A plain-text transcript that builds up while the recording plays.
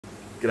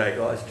G'day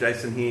guys,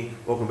 Jason here.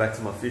 Welcome back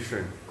to my fish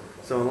room.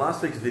 So in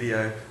last week's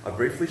video, I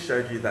briefly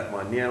showed you that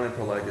my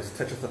Neolamprologus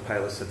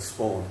Tretocephalus had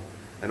spawned.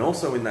 And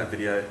also in that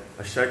video,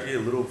 I showed you a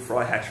little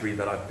fry hatchery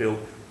that I built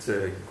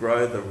to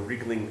grow the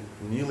wriggling,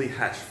 newly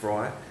hatched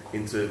fry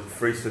into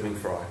free-swimming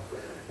fry.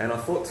 And I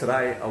thought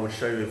today I would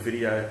show you a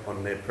video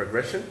on their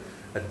progression,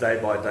 a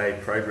day-by-day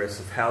progress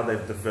of how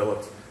they've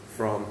developed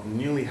from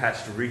newly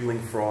hatched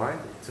wriggling fry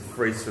to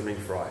free-swimming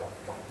fry.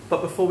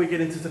 But before we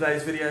get into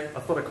today's video, I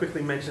thought I'd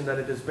quickly mention that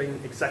it has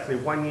been exactly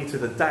 1 year to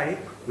the day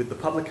with the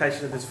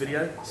publication of this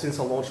video since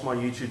I launched my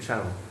YouTube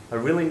channel. I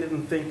really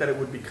didn't think that it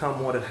would become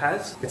what it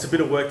has. It's a bit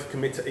of work to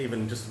commit to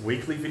even just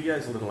weekly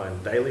videos, let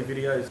alone daily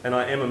videos. And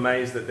I am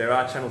amazed that there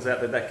are channels out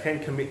there that can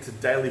commit to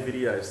daily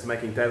videos, to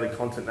making daily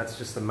content. That's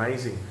just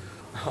amazing.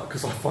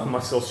 Because I find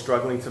myself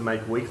struggling to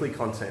make weekly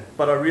content.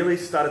 But I really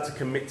started to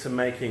commit to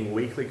making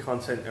weekly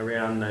content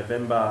around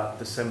November,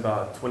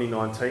 December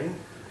 2019.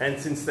 And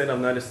since then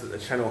I've noticed that the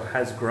channel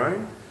has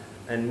grown,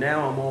 and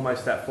now I'm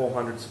almost at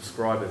 400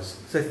 subscribers.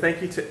 So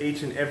thank you to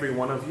each and every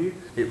one of you.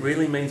 It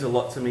really means a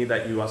lot to me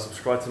that you are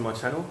subscribed to my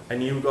channel,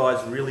 and you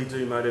guys really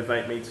do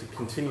motivate me to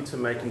continue to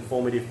make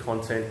informative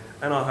content,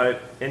 and I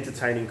hope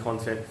entertaining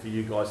content for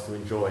you guys to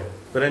enjoy.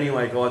 But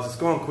anyway guys, it's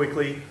gone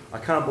quickly. I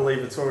can't believe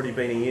it's already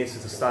been a year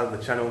since I started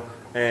the channel,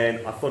 and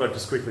I thought I'd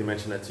just quickly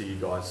mention that to you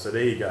guys. So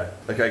there you go.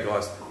 Okay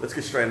guys, let's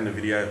get straight into the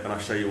video and I'll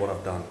show you what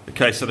I've done.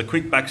 Okay, so the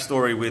quick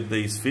backstory with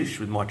these fish,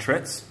 with my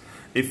Trets.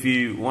 If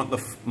you want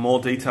the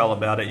more detail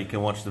about it, you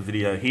can watch the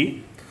video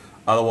here.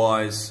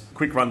 Otherwise,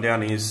 quick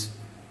rundown is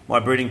my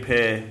breeding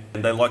pair,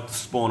 and they like to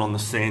spawn on the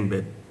sand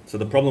bed. So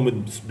the problem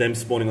with them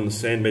spawning on the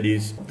sand bed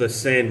is the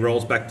sand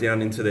rolls back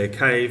down into their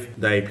cave.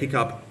 They pick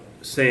up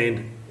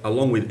sand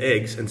along with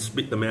eggs and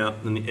spit them out,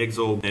 and the eggs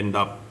all end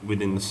up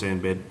within the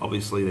sand bed.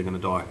 Obviously they're going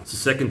to die. It's the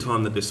second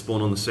time that they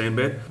spawn on the sand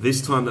bed.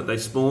 This time that they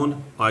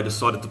spawned, I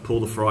decided to pull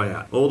the fry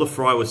out. All the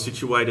fry was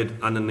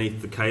situated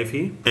underneath the cave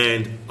here,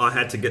 and I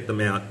had to get them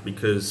out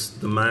because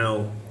the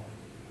male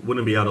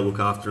wouldn't be able to look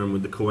after them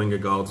with the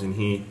Coenga gulls in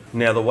here.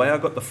 Now the way I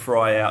got the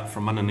fry out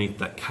from underneath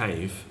that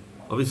cave,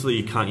 obviously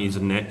you can't use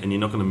a net and you're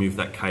not going to move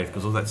that cave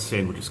because all that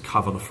sand would just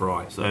cover the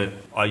fry. So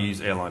I use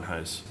airline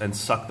hose and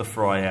suck the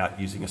fry out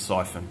using a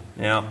siphon.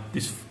 Now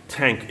this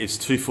tank is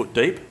 2 foot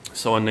deep,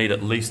 so I need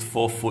at least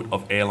 4 foot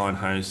of airline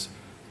hose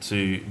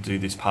to do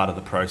this part of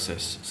the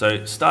process.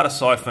 So start a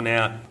siphon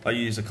out. I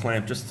use a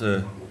clamp just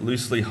to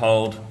loosely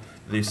hold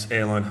this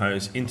airline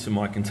hose into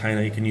my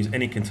container. You can use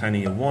any container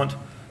you want.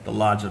 The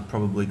larger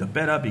probably the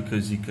better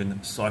because you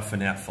can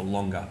siphon out for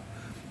longer.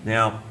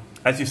 Now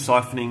as you're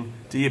siphoning,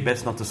 do your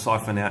best not to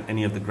siphon out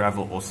any of the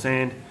gravel or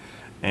sand.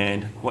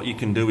 And what you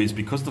can do is,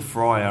 because the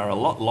fry are a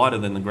lot lighter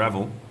than the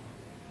gravel,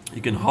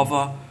 you can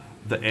hover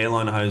the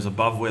airline hose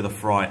above where the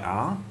fry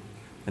are,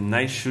 and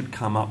they should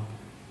come up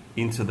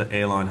into the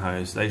airline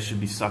hose. They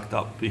should be sucked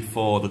up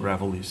before the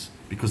gravel is,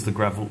 because the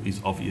gravel is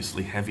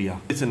obviously heavier.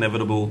 It's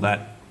inevitable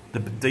that the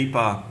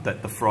deeper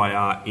that the fry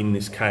are in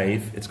this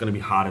cave, it's going to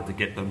be harder to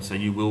get them, so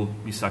you will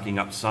be sucking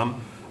up some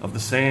of the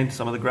sand,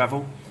 some of the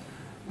gravel.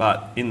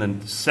 But in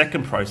the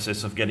second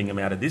process of getting them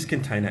out of this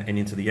container and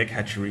into the egg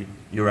hatchery,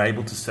 you're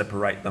able to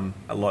separate them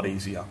a lot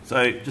easier.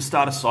 So just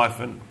start a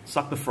siphon,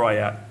 suck the fry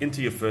out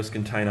into your first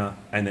container,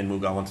 and then we'll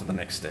go on to the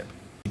next step.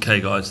 Okay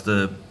guys,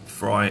 the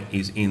fry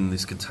is in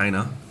this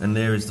container, and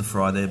there is the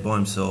fry there by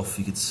himself.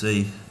 You can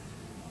see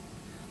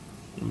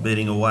him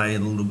beating away,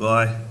 the little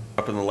guy.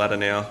 Up on the ladder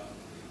now.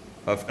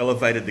 I've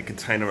elevated the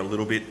container a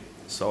little bit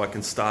so I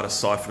can start a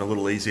siphon a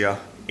little easier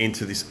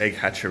into this egg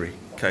hatchery.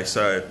 Okay,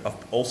 so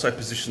I've also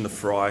positioned the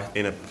fry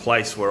in a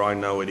place where I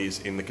know it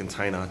is in the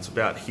container. It's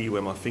about here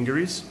where my finger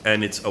is,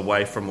 and it's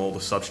away from all the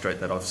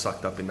substrate that I've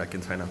sucked up in that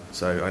container.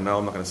 So I know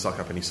I'm not going to suck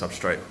up any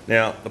substrate.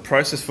 Now, the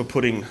process for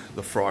putting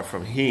the fry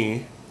from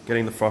here,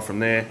 getting the fry from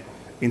there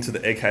into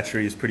the egg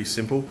hatchery is pretty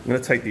simple. I'm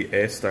going to take the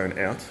air stone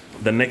out.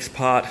 The next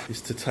part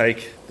is to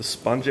take the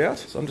sponge out.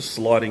 So I'm just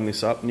sliding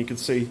this up, and you can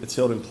see it's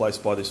held in place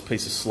by this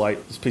piece of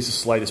slate. This piece of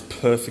slate is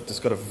perfect. It's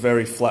got a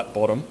very flat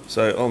bottom.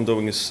 So all I'm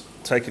doing is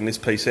taking this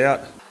piece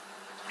out.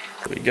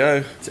 There we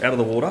go. It's out of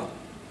the water.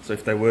 So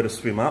if they were to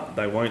swim up,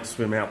 they won't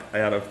swim out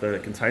of the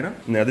container.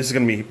 Now this is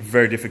going to be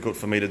very difficult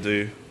for me to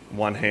do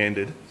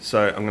one-handed.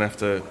 So I'm going to have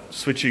to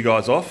switch you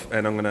guys off,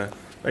 and I'm going to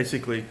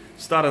basically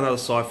start another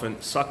siphon,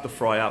 suck the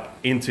fry up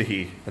into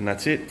here, and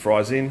that's it.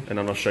 Fry's in, and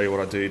then I'll show you what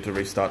I do to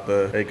restart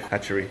the egg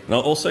hatchery. And I'll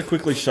also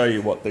quickly show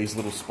you what these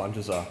little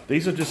sponges are.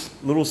 These are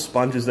just little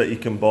sponges that you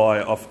can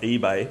buy off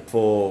eBay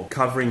for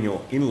covering your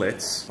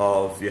inlets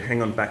of your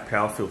hang-on back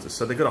power filters.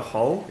 So they've got a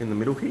hole in the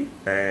middle here,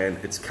 and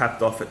it's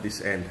capped off at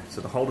this end,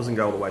 so the hole doesn't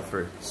go all the way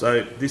through.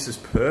 So this is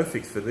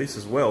perfect for this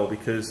as well,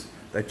 because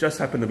they just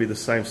happen to be the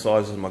same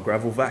size as my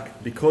gravel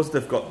vac. Because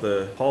they've got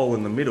the hole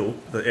in the middle,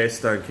 the air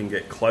stone can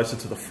get closer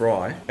to the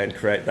fry and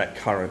create that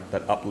current,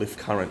 that uplift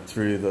current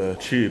through the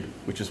tube,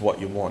 which is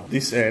what you want.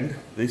 This end,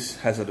 this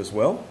has it as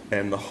well,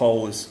 and the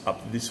hole is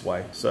up this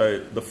way. So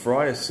the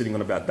fry is sitting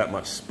on about that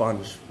much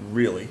sponge,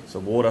 really. So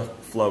water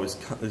flow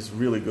is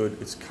really good.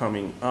 It's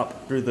coming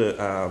up through the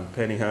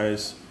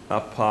pantyhose,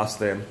 up past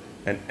them,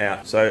 and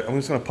out. So I'm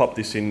just going to pop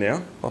this in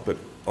now, pop it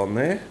on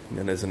there, and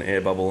then there's an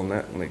air bubble on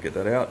that. I'm going to get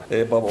that out.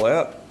 Air bubble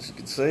out, as you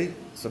can see.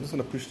 So I'm just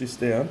going to push this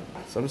down.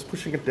 So I'm just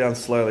pushing it down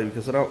slowly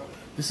because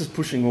this is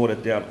pushing water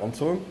down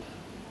onto them.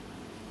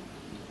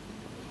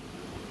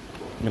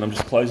 And I'm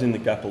just closing the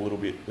gap a little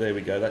bit. There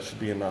we go, that should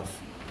be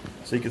enough.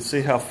 So you can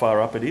see how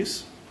far up it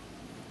is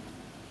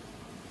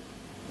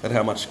and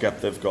how much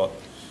gap they've got.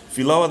 If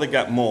you lower the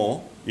gap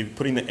more, you're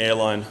putting the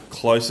airline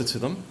closer to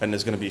them and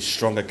there's going to be a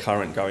stronger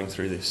current going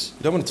through this.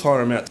 You don't want to tire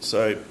them out,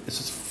 so it's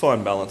just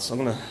fine balance. I'm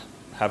going to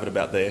have it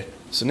about there.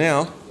 So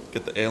now,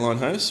 get the airline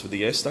hose with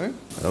the air stone,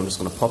 and I'm just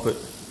going to pop it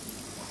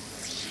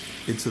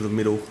into the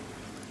middle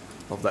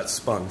of that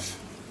sponge.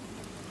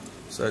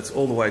 So it's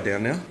all the way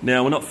down now.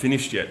 Now we're not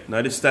finished yet.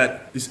 Notice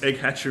that this egg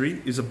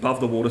hatchery is above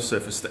the water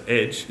surface. The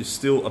edge is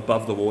still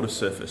above the water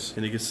surface.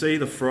 And you can see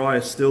the fry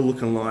is still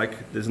looking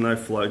like there's no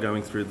flow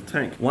going through the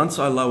tank. Once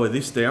I lower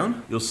this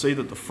down, you'll see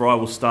that the fry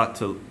will start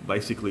to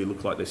basically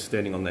look like they're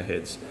standing on their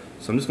heads.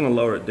 So I'm just going to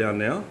lower it down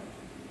now.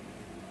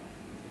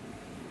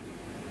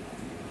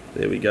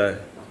 There we go.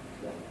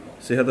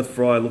 See how the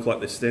fry look like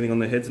they're standing on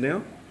their heads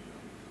now?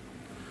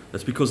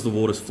 That's because the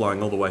water's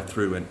flowing all the way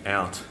through and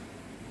out.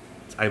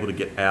 It's able to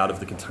get out of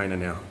the container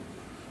now.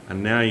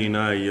 And now you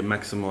know you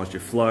maximise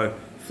your flow.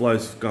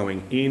 Flow's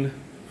going in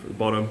from the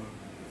bottom,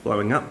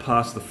 flowing up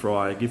past the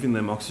fry, giving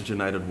them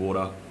oxygenated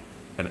water,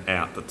 and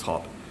out the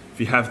top.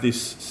 If you have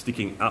this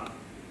sticking up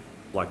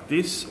like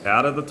this,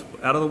 out of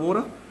the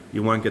water,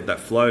 you won't get that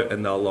flow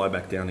and they'll lie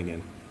back down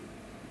again.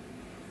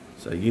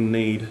 So you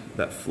need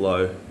that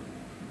flow.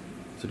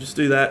 So just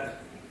do that,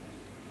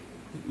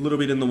 a little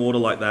bit in the water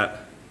like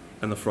that,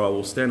 and the fry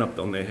will stand up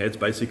on their heads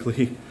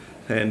basically,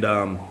 and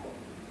the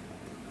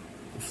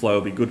flow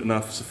will be good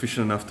enough,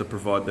 sufficient enough to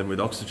provide them with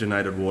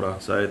oxygenated water.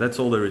 So that's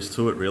all there is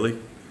to it really.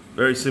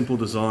 Very simple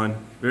design,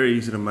 very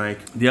easy to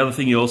make. The other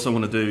thing you also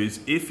want to do is,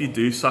 if you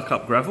do suck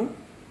up gravel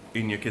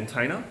in your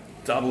container,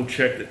 double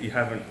check that you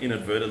haven't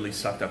inadvertently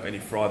sucked up any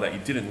fry that you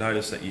didn't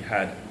notice that you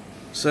had.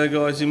 So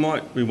guys, you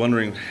might be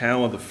wondering,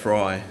 how are the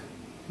fry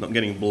not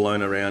getting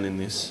blown around in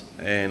this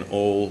and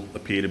all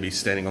appear to be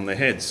standing on their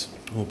heads?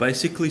 Well,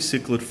 basically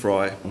cichlid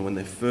fry, when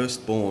they're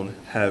first born,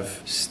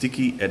 have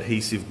sticky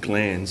adhesive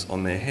glands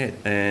on their head,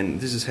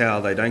 and this is how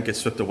they don't get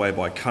swept away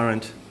by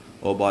current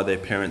or by their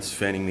parents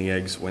fanning the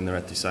eggs when they're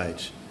at this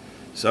age.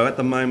 So at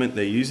the moment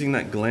they're using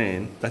that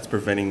gland, that's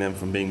preventing them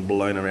from being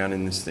blown around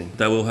in this thing.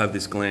 They will have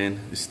this gland,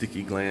 this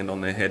sticky gland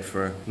on their head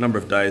for a number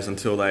of days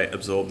until they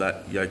absorb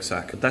that yolk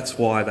sac. But that's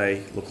why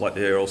they look like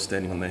they're all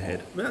standing on their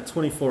head. About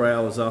 24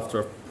 hours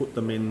after I've put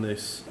them in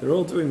this, they're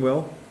all doing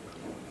well.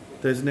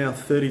 There's now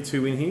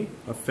 32 in here.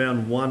 I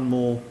found one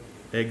more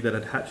egg that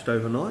had hatched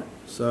overnight,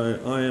 so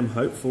I am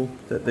hopeful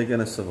that they're going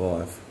to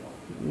survive.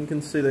 You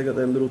can see they've got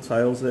their little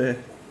tails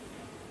there,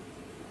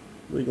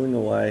 wiggling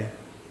away.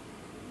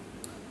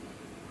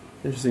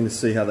 Interesting to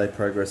see how they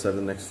progress over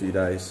the next few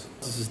days.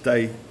 This is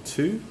day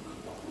 2,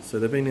 so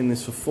they've been in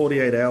this for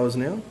 48 hours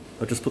now.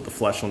 I just put the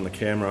flash on the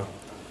camera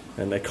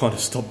and they kind of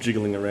stopped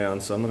jiggling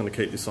around, so I'm not going to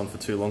keep this on for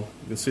too long.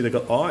 You can see they've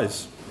got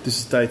eyes. This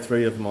is day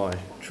 3 of my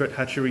Tret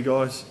hatchery,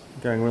 guys.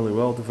 Going really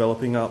well,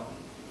 developing up.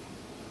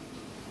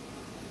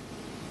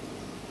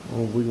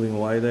 All wiggling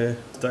away there.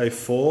 Day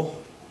 4,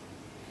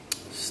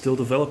 still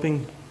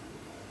developing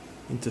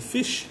into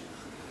fish.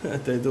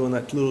 They're doing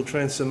that little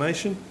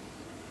transformation,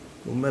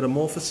 little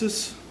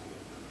metamorphosis.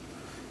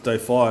 Day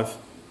 5,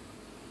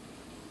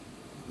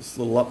 this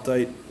little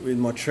update with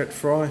my Tret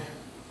fry.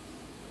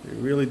 They're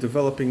really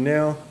developing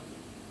now.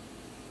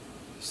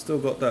 Still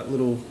got that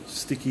little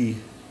sticky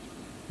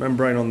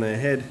membrane on their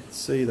head.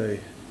 See,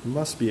 they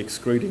must be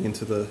excreting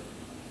into the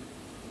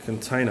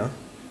container,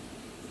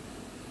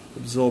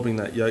 absorbing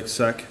that yolk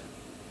sac.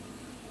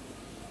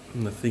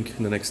 And I think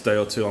in the next day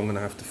or 2 I'm going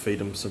to have to feed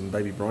them some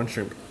baby brine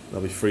shrimp.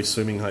 They'll be free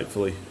swimming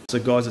hopefully. So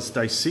guys, it's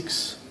day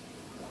 6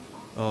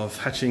 of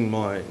hatching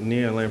my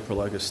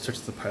Neolamprologus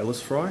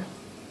Tretocephalus fry.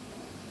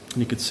 And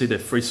you can see they're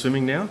free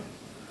swimming now.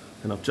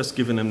 And I've just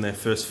given them their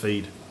first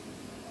feed,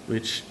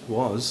 which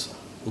was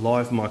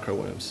live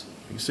microworms.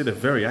 You can see they're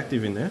very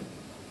active in there.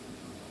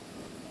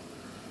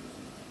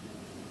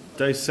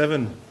 Day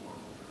 7,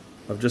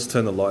 I've just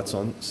turned the lights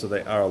on, so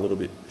they are a little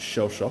bit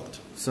shell-shocked.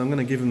 So I'm going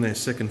to give them their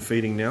second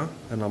feeding now,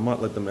 and I might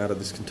let them out of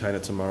this container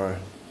tomorrow.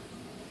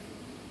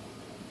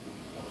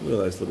 Look at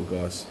those little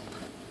guys.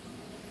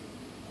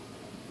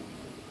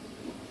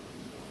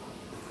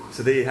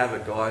 So there you have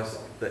it, guys.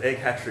 The egg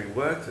hatchery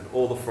worked and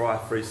all the fry are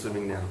free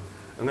swimming now.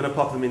 I'm going to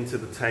pop them into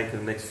the tank in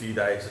the next few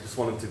days. I just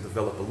want them to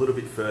develop a little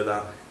bit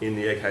further in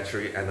the egg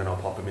hatchery, and then I'll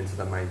pop them into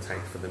the main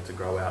tank for them to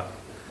grow out.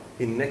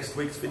 In next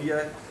week's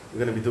video, we're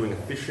going to be doing a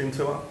fish room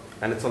tour,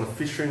 and it's on a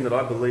fish room that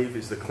I believe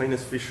is the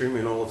cleanest fish room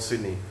in all of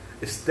Sydney.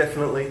 It's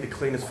definitely the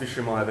cleanest fish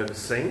room I've ever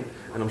seen,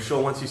 and I'm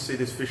sure once you see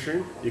this fish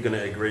room, you're going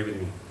to agree with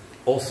me.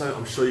 Also,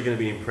 I'm sure you're going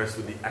to be impressed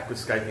with the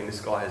aquascaping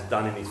this guy has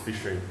done in his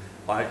fish room.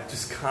 I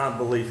just can't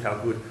believe how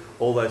good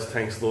all those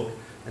tanks look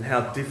and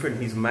how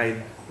different he's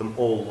made them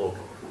all look.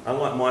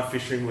 Unlike my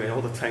fish room where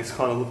all the tanks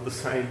kind of look the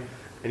same,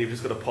 and you've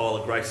just got a pile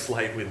of grey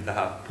slate with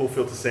pool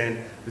filter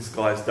sand. This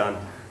guy's done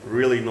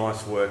really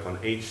nice work on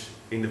each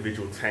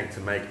individual tank to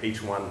make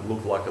each one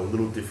look like a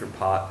little different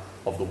part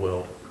of the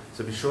world.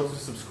 So be sure to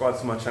subscribe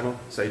to my channel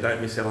so you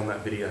don't miss out on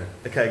that video.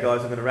 Okay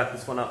guys, I'm going to wrap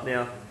this one up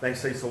now.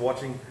 Thanks heaps for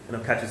watching, and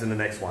I'll catch you in the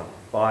next one.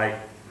 Bye.